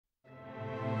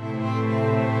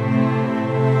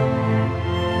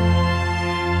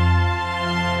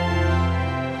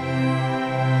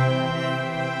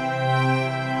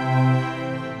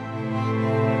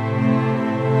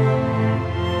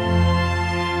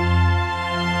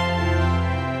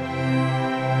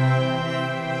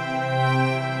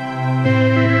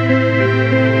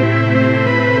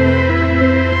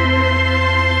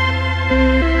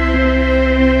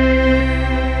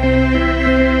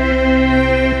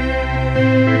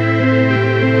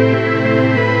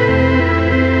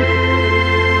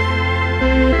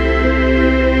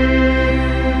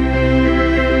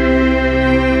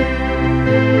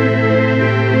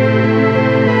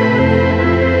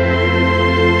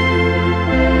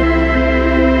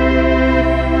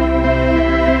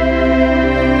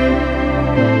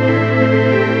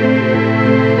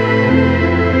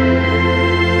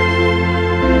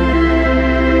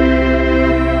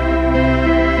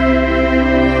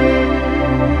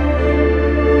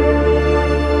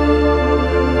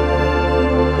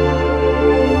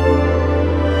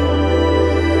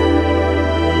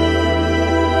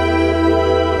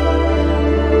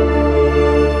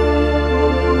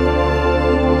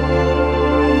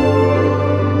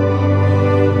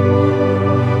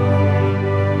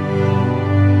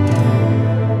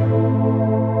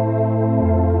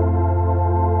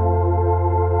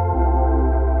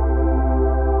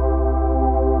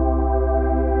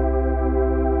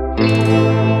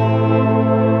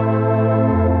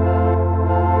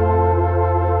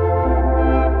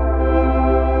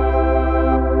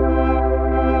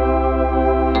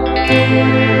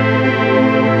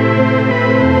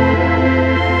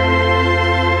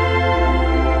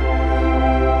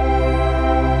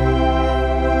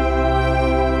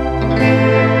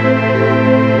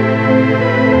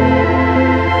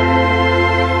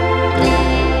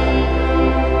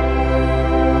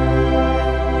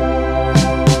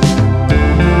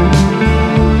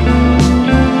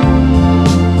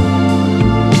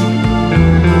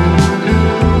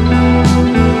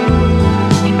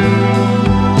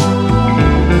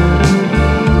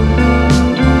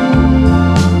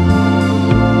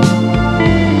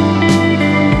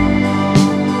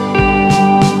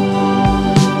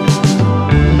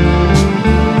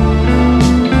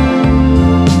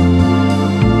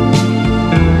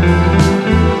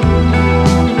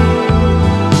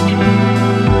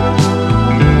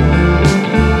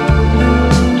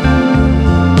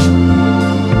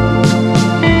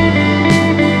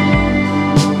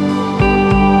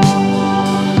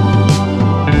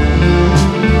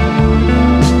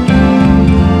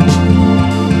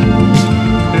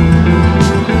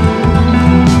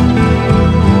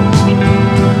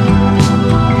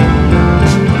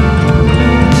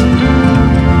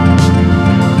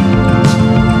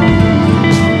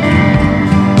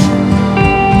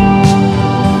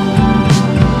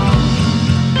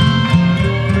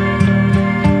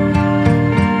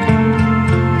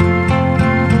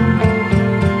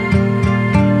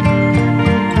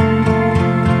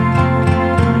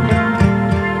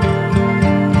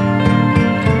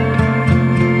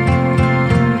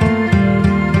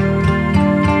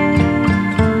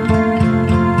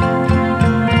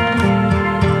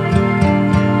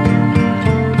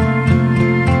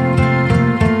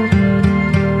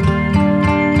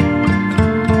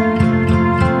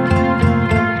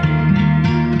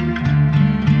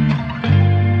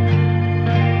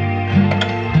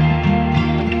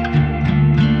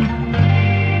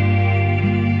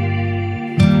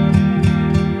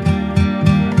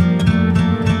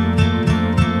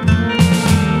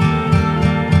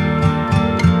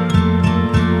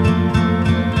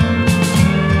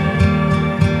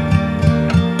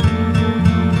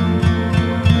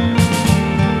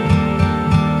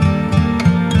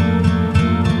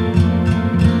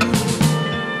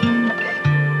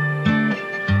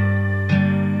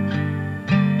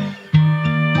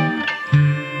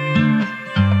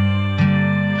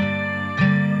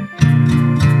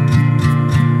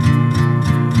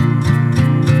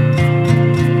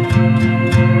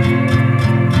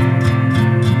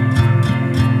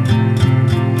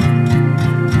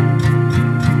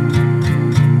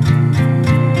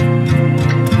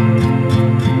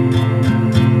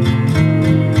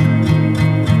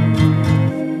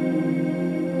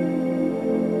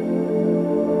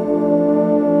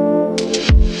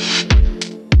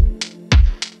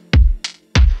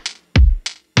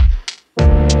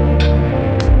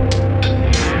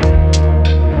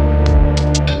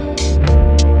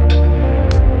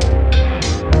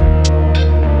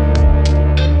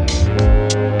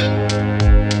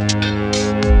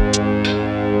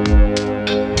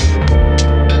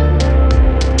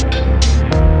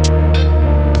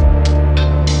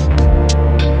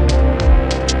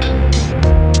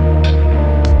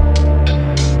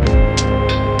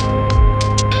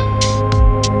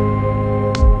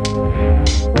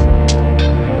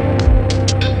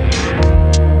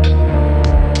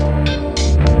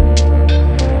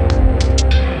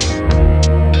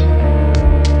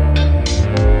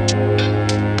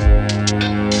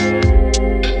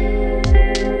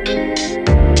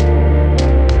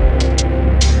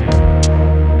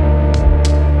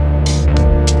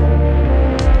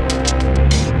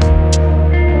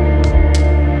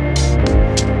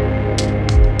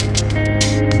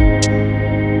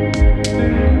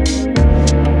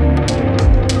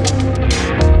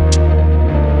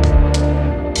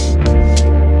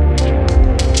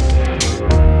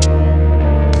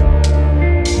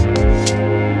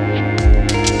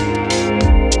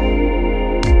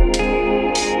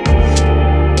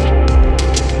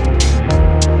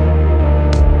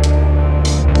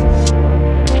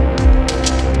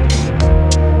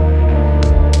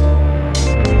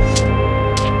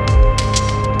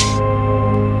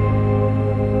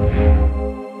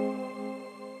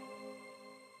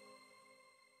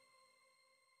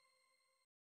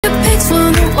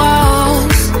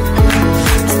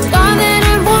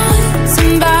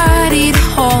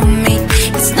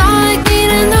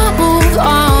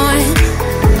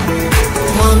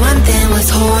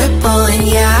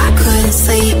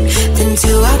2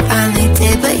 I finally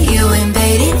did, but you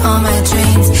invaded all my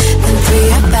dreams. Then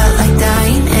 3 I felt like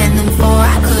dying, and then 4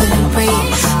 I couldn't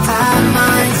breathe. 5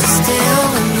 months you're still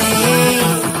with me.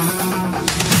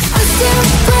 I still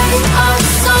play our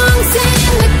songs in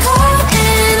the car,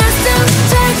 and I still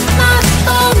check my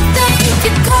phone, think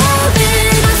you're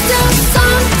calling. I still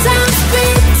sometimes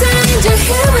pretend you're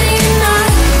here when you're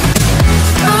not.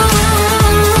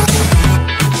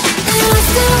 And I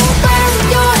still wear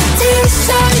your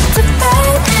t-shirt to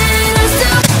bed, and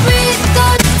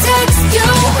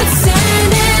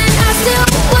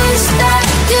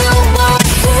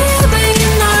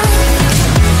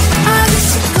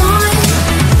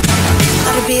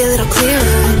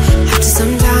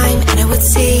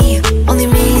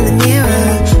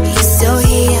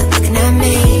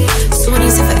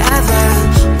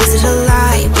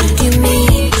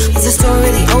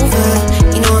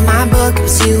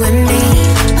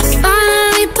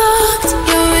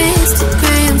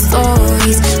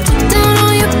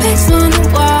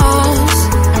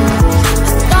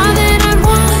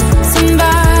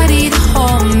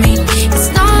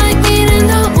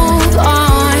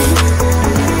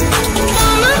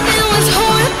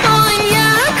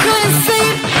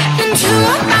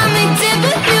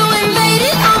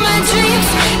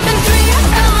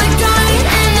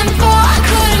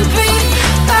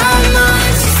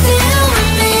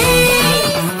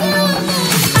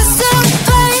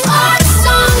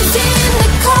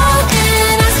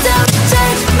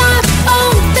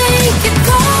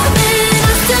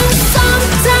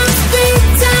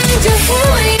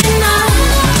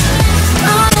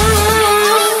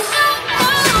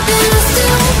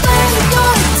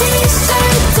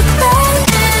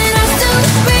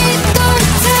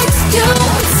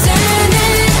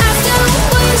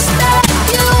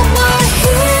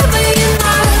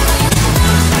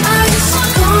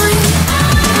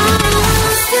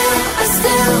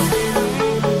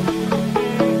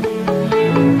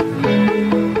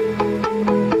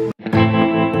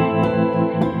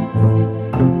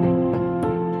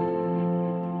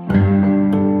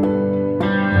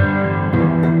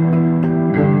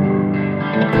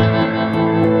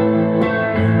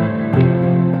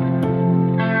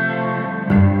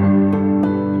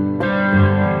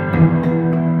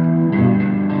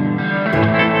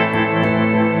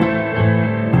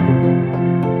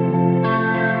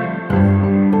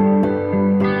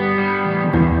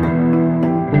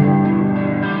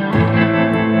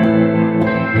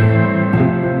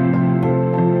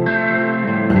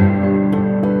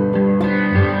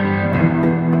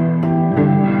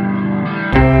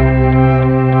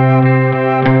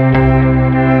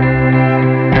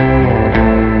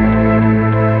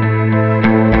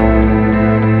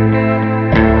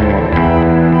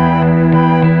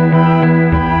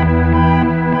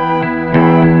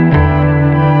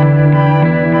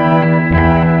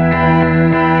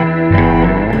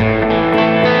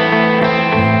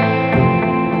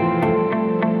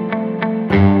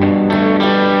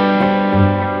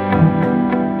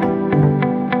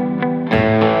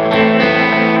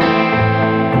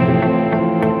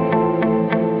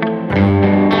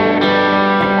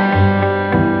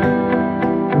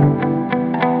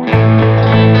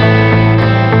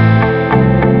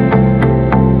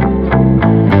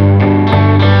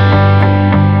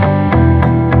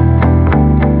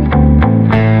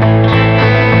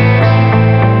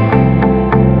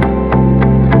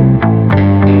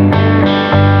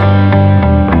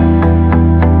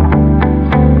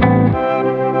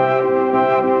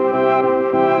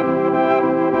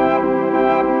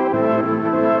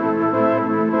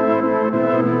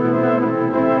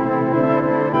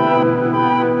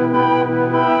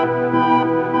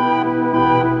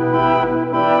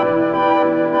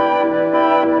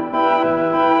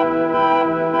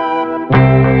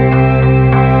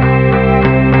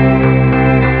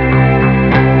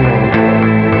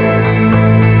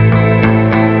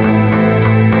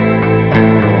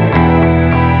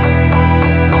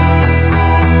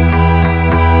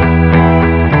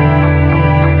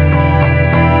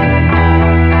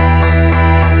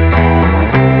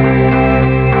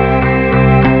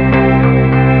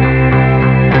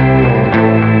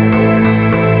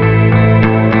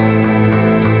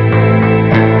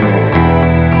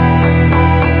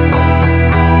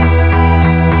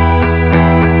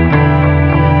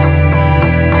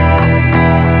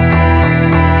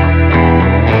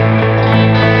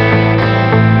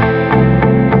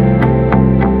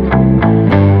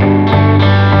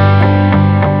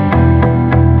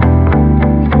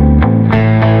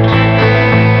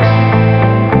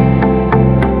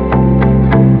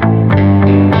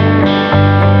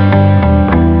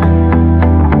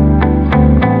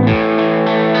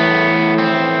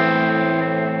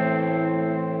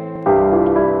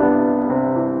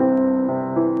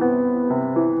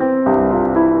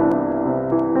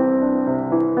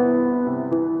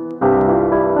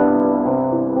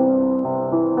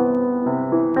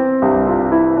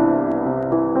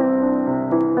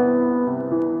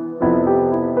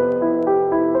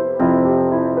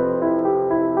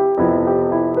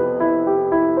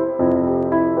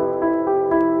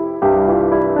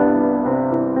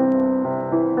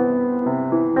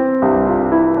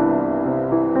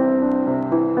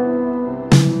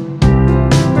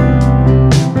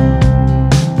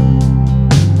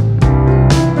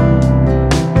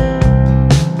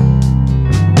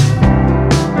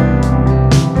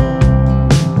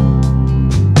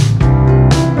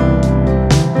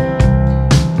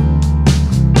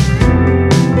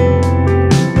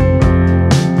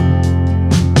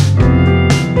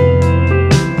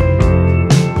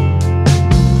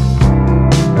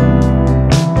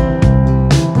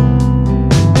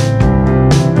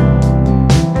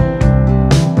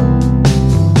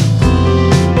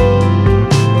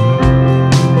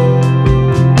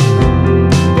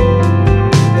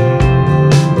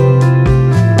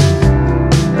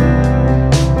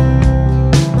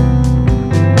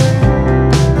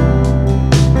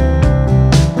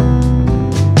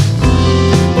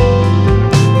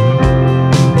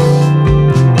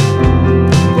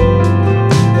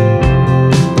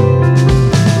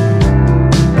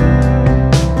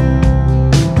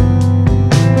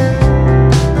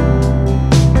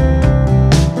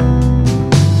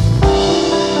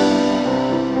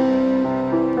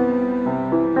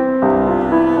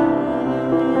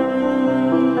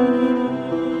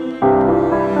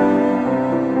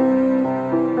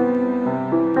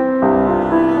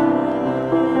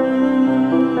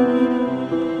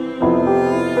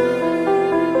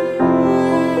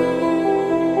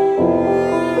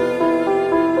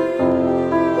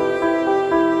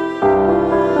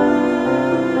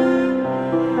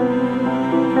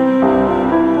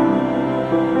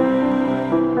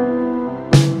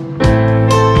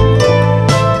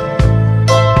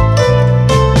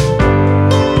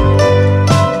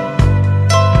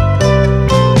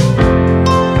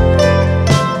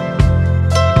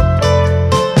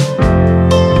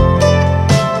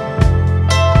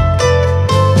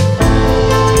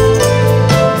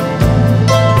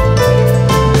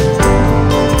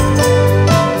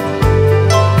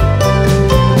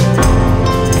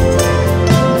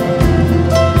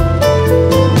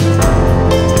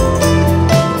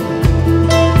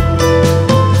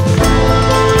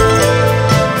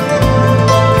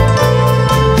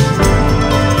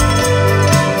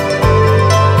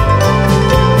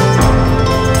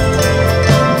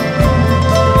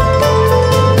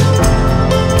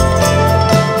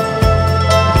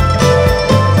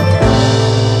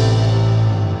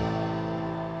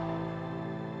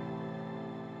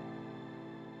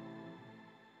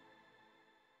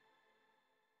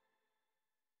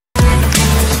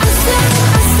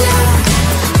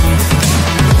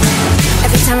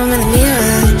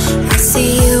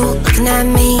at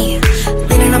me,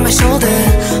 leaning on my shoulder,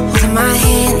 holding my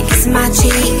hand, kissing my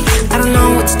cheek. I don't know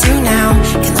what to do now.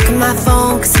 Can't look at my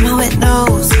phone, cause somehow it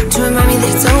knows to remind me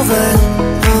that it's over.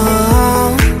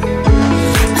 Oh,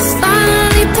 I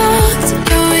finally blocked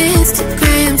your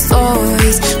Instagram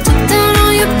stories, took down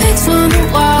all your pics from the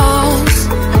walls.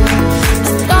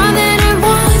 I thought that I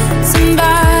want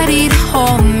somebody to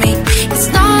hold me. It's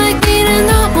not like me to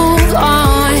not move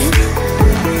on.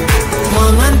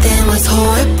 1 month in was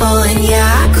horrible, and yeah,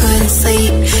 I couldn't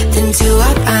sleep. Then 2,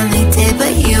 I finally did,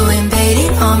 but you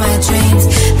invaded all my dreams.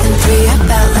 Then 3, I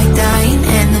felt like dying,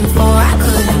 and then 4, I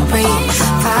couldn't breathe.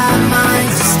 5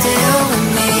 months, you're still with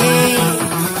me.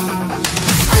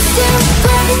 I still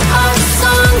play our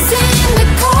songs in the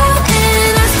car,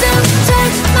 and I still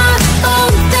check my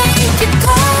phone, think you're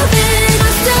calling.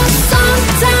 I still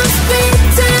sometimes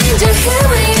pretend you're here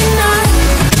when you're not.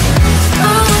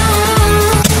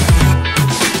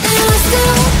 And I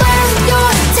still wear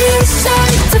your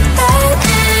t-shirt to bed,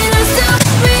 and I still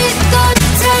read the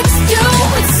text you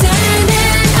would send,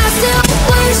 and I still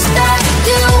wish that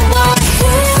you were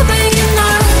here when you're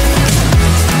not.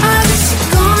 I wish you're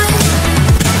gone.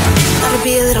 Thought it'd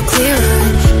be a little clearer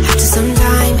after some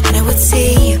time, and I would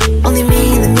see only me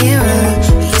in the mirror,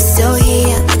 but you're still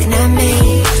here looking at me.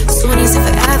 So when you said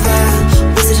forever,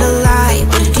 was it a lie?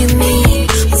 What did you mean?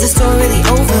 Was the story really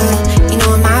over? You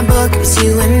know, in my book, it was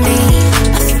you and me.